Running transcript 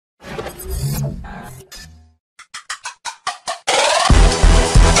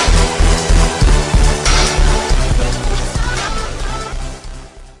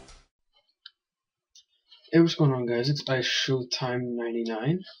Hey, what's going on, guys? It's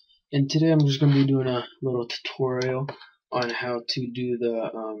iShowtime99, and today I'm just going to be doing a little tutorial on how to do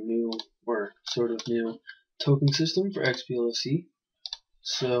the new, or sort of new, token system for XBLSE.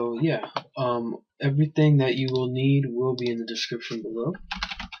 So yeah, everything that you will need will be in the description below,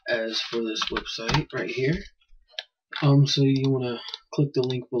 as for this website right here. So you want to click the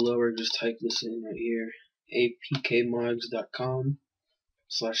link below, or just type this in right here,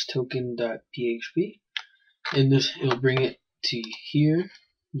 apkmods.com/token.php. And this, it'll bring it to here.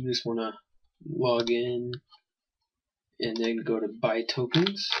 You just want to log in and then go to buy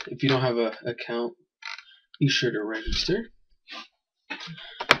tokens. If you don't have an account, be sure to register.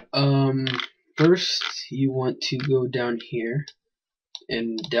 First you want to go down here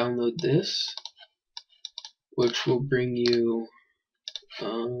and download this, which will bring you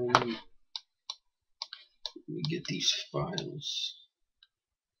let me get these files.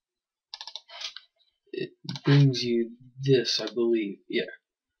 It brings you this, I believe. Yeah.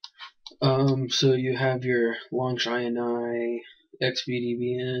 So you have your launch INI,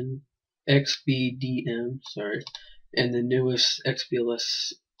 XBDM, sorry, and the newest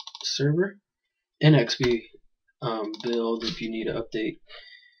XBLS server, and XB build if you need to update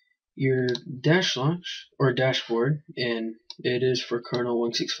your dash launch or dashboard, and it is for kernel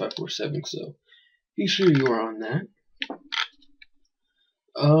 16547. So be sure you are on that.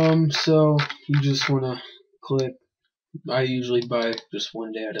 So you just want to click, I usually buy just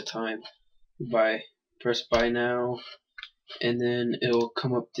one day at a time. Press buy now, and then it'll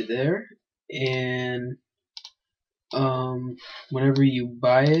come up to there, and whenever you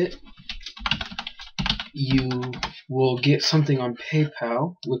buy it, you will get something on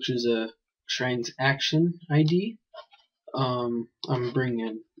PayPal, which is a transaction ID. I'm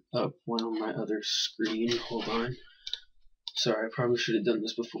bringing up one on my other screen. Hold on. Sorry, I probably should have done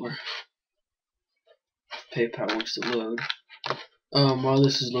this before. PayPal wants to load. While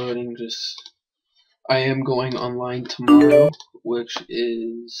this is loading, I am going online tomorrow, which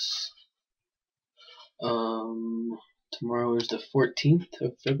is tomorrow is the 14th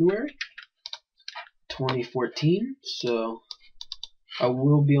of February 2014. So I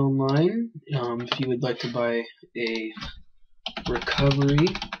will be online. If you would like to buy a recovery,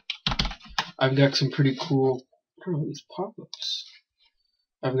 I've got some pretty cool, I don't know, these pop-ups.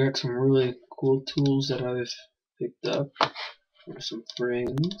 I've got some really cool tools that I've picked up for some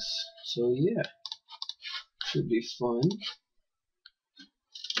friends. So yeah, should be fun.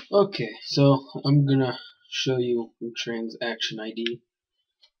 Okay, so I'm gonna show you the transaction ID.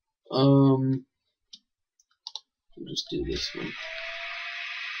 I'll just do this one.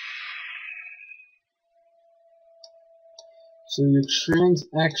 So your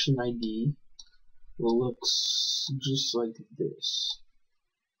transaction ID will look just like this.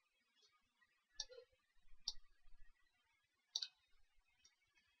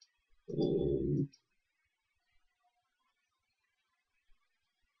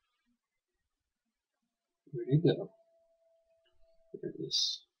 Where'd it go? There it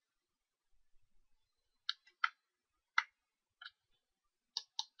is.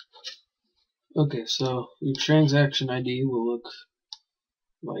 Okay, so your transaction ID will look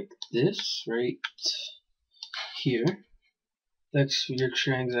like this right here. That's your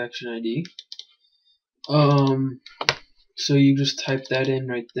transaction ID. So you just type that in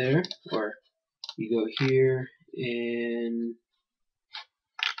right there, or you go here and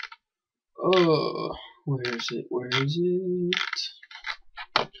where is it?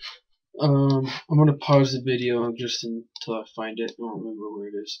 I'm gonna pause the video just until I find it. I don't remember where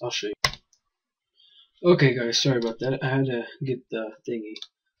it is. I'll show you. Okay, guys, sorry about that. I had to get the thingy.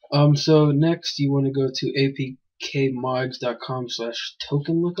 So next you want to go to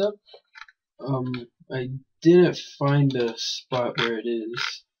apkmods.com/token-lookup. I didn't find a spot where it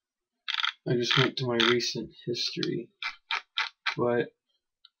is. I just went to my recent history, but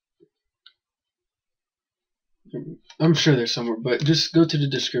I'm sure there's somewhere, but just go to the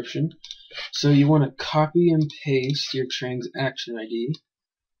description. So you want to copy and paste your transaction ID.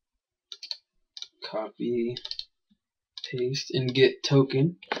 Copy, paste, and get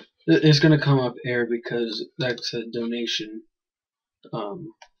token. It's going to come up error because that's a donation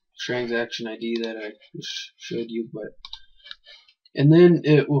transaction ID that I just showed you, and then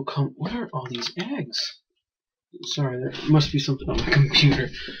it will come. What are all these eggs? Sorry, there must be something on my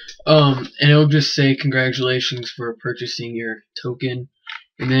computer. And it'll just say congratulations for purchasing your token,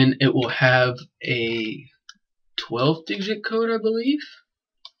 and then it will have a 12-digit code, I believe.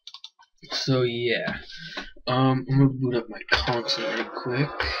 So yeah, I'm gonna boot up my console real quick.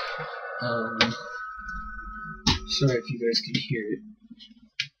 Sorry if you guys can hear it.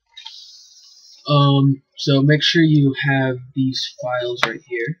 So make sure you have these files right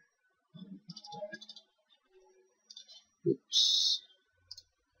here. Oops.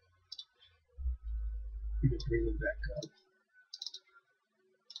 I'm gonna bring them back up.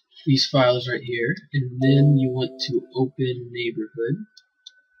 These files right here, and then you want to open neighborhood.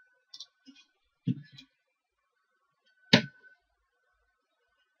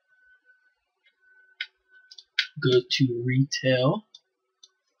 Go to retail.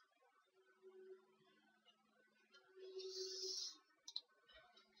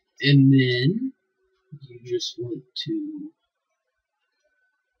 And then you just want to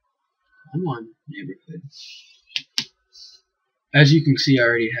come on neighborhood. As you can see, I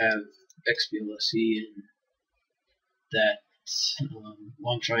already have XBLSE and that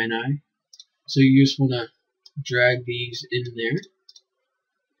launch INI. So you just want to drag these in there,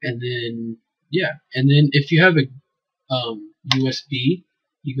 and then and then if you have a USB,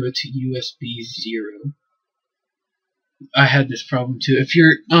 you go to USB 0. I had this problem too. If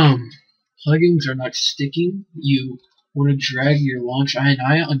your plugins are not sticking, you want to drag your launch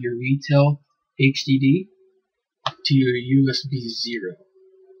INI on your retail HDD to your USB 0.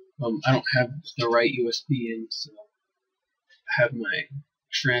 I don't have the right USB in, so I have my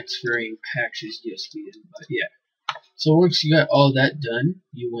transferring patches USB in, but yeah. So once you got all that done,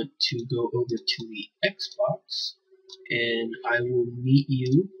 you want to go over to the Xbox, and I will meet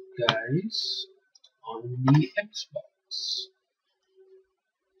you guys on the Xbox.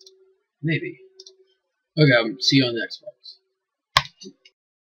 Maybe. Okay, I'll see you on the Xbox.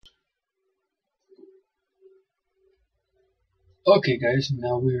 Okay guys,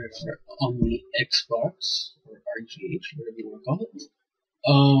 now we're on the Xbox, or RGH, whatever you want to call it.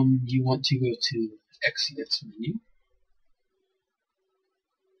 You want to go to XEX menu.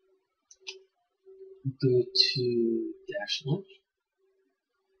 Go to Dash Launch.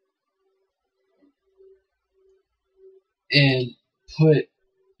 And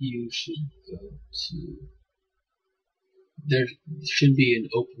you should go to, there should be an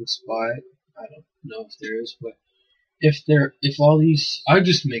open spot. I don't know if there is, but if all these, I would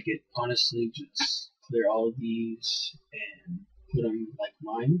just make it, honestly, just clear all of these and put them like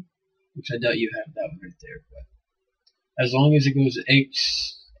mine, which I doubt you have that one right there, but as long as it goes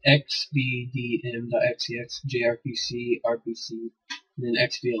xbdm.xex, jrpc, rpc, and then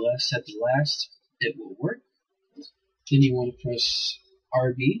xbls at the last, it will work. Then you want to press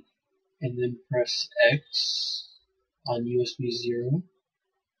RB, and then press X on USB 0,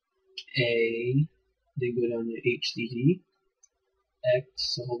 A, then go down to HDD,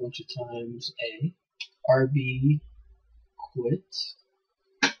 X a whole bunch of times, A, RB, quit,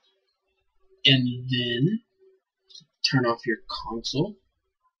 and then turn off your console,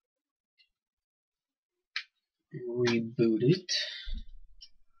 reboot it.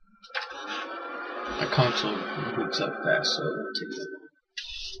 My console boots up fast, so it won't take that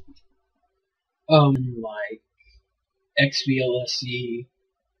long. Like XBLSE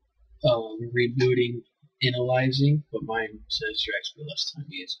rebooting, analyzing, but mine says your XBLS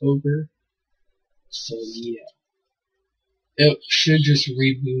time is over. So yeah, it should just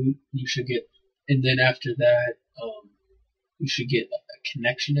reboot. You should get, and then after that, you should get a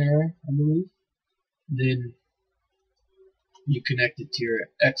connection error, I believe. Then you connect it to your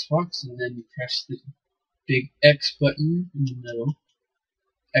Xbox, and then you press the big X button in the middle.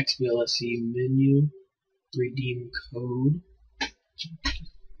 XBLSE menu, redeem code.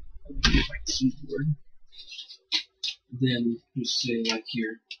 I'll use my keyboard. Then just say like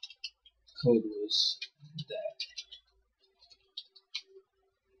your code was that.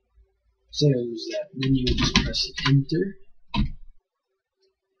 Say it was that. Then you would just press enter,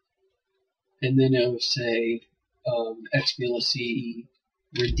 and then it would say XBLSE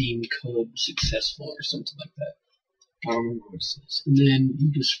redeem code successful or something like that. I don't remember what it says. And then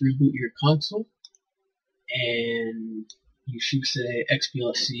you just reboot your console, and you should say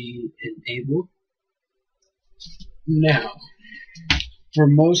XBLSE enable. Now, for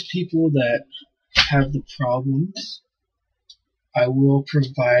most people that have the problems, I will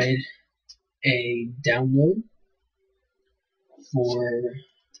provide a download for,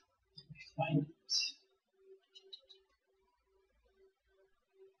 let me find it.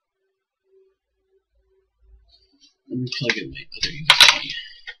 Let me plug in my other USB.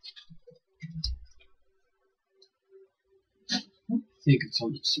 I think it's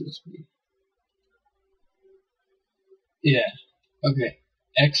on this USB. Yeah, okay.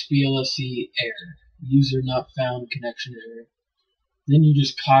 XBLSE error. User not found, connection error. Then you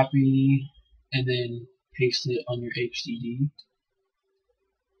just copy and then paste it on your HDD.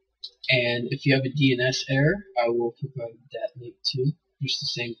 And if you have a DNS error, I will provide that link too. Just the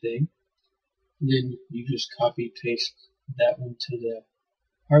same thing. Then you just copy paste that one to the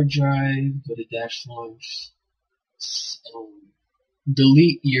hard drive, go to dash launch,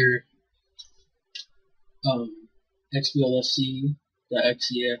 delete your XBLSE.xex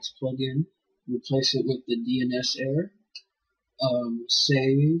plugin, replace it with the DNS error,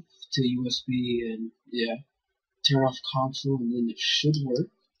 save to USB, and yeah, turn off console, and then it should work.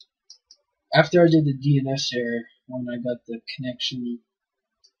 After I did the DNS error, when I got the connection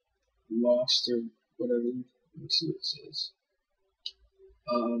lost or whatever, let me see what it says.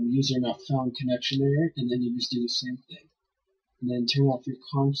 User not found connection error, and then you just do the same thing. And then turn off your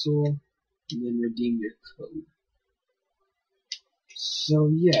console, and then redeem your code. So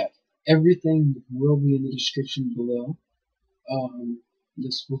yeah, everything will be in the description below.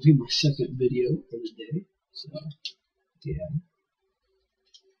 This will be my second video for the day, so yeah.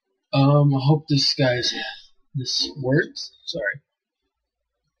 I hope this works. Sorry.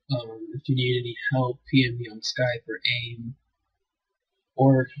 If you need any help, PM me on Skype or AIM,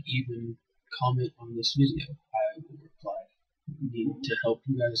 or even comment on this video. I will reply. I need to help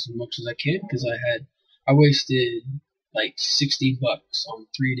you guys as much as I can, because I wasted like $60 on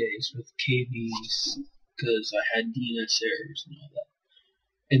 3 days with KVs because I had DNS errors and all that.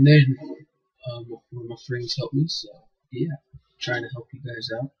 And then one of my friends helped me, so yeah, I'm trying to help you guys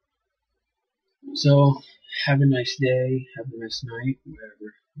out. So have a nice day, have a nice night,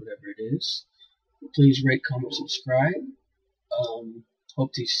 whatever it is. Please rate, comment, subscribe.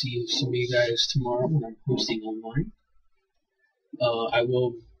 Hope to see some of you guys tomorrow when I'm hosting online. I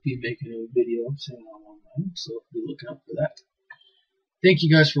will be making a video saying I'm online, so be looking out for that. Thank you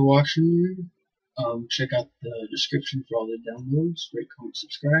guys for watching. Check out the description for all the downloads. Rate, comment,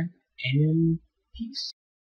 subscribe, and peace.